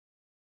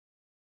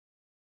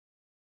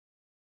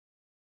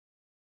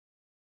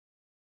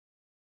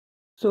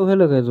So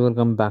hello guys,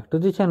 welcome back to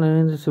the channel.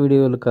 In this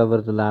video we'll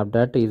cover the lab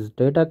that is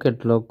data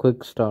catalog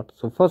quick start.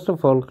 So first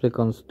of all, click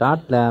on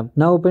start lab.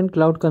 Now open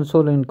cloud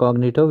console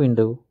incognito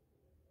window.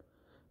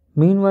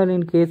 Meanwhile,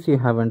 in case you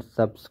haven't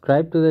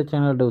subscribed to the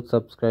channel, do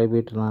subscribe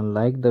it and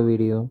like the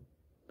video.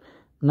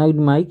 Now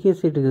in my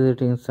case it is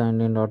getting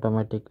signed in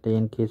automatically.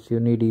 In case you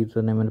need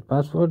username and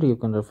password, you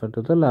can refer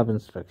to the lab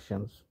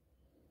instructions.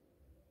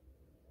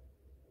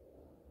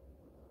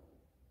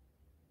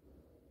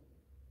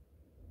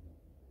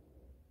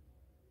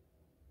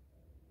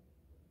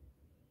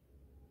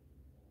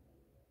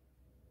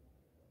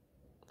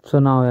 So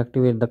now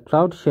activate the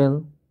cloud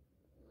shell.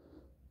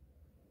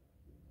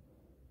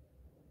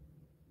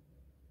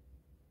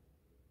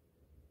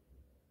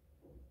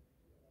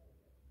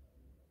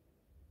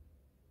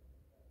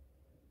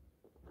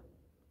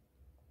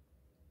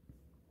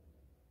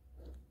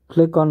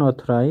 Click on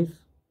authorize.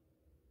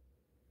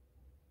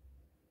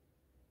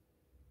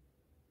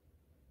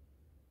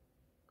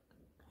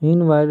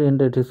 Meanwhile, in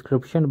the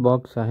description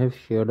box I have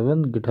shared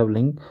one GitHub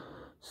link,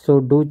 so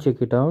do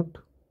check it out.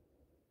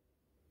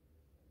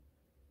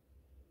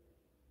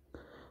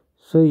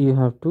 So you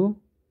have to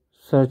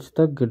search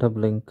the GitHub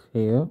link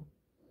here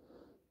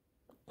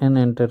and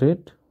enter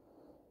it.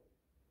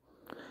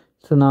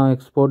 So now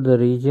export the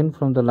region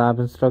from the lab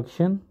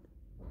instruction.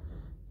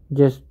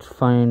 Just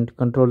find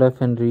Ctrl F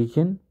and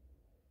region.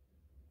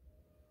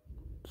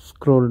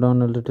 Scroll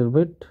down a little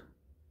bit.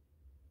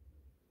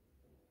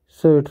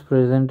 So it's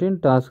present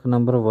in task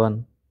number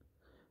 1.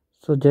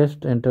 So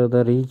just enter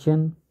the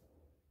region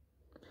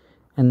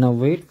and now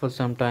wait for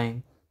some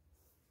time.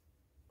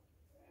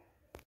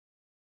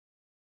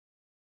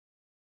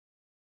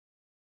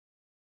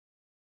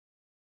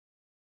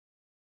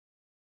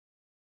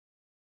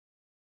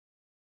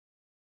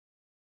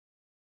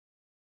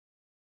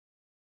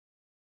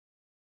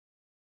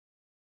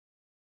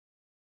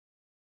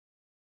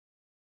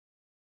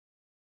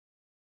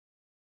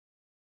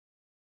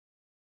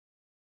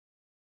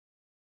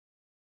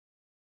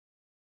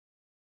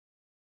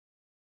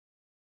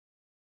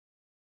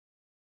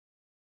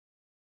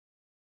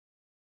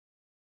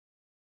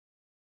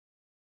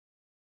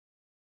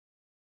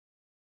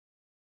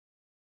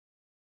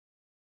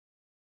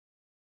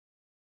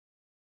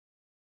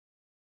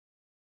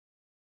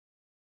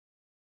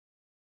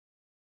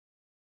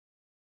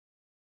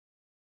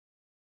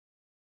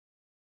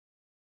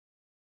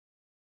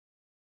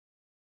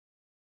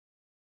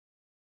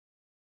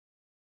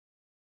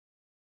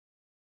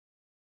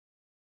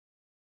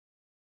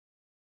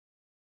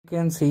 You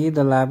can see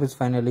the lab is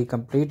finally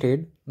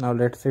completed. Now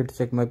let's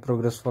check my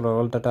progress for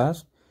all the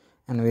tasks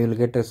and we will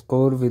get a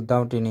score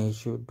without any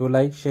issue. Do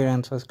like, share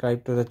and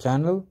subscribe to the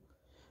channel.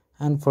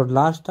 And for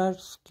last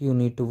task you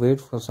need to wait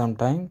for some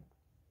time.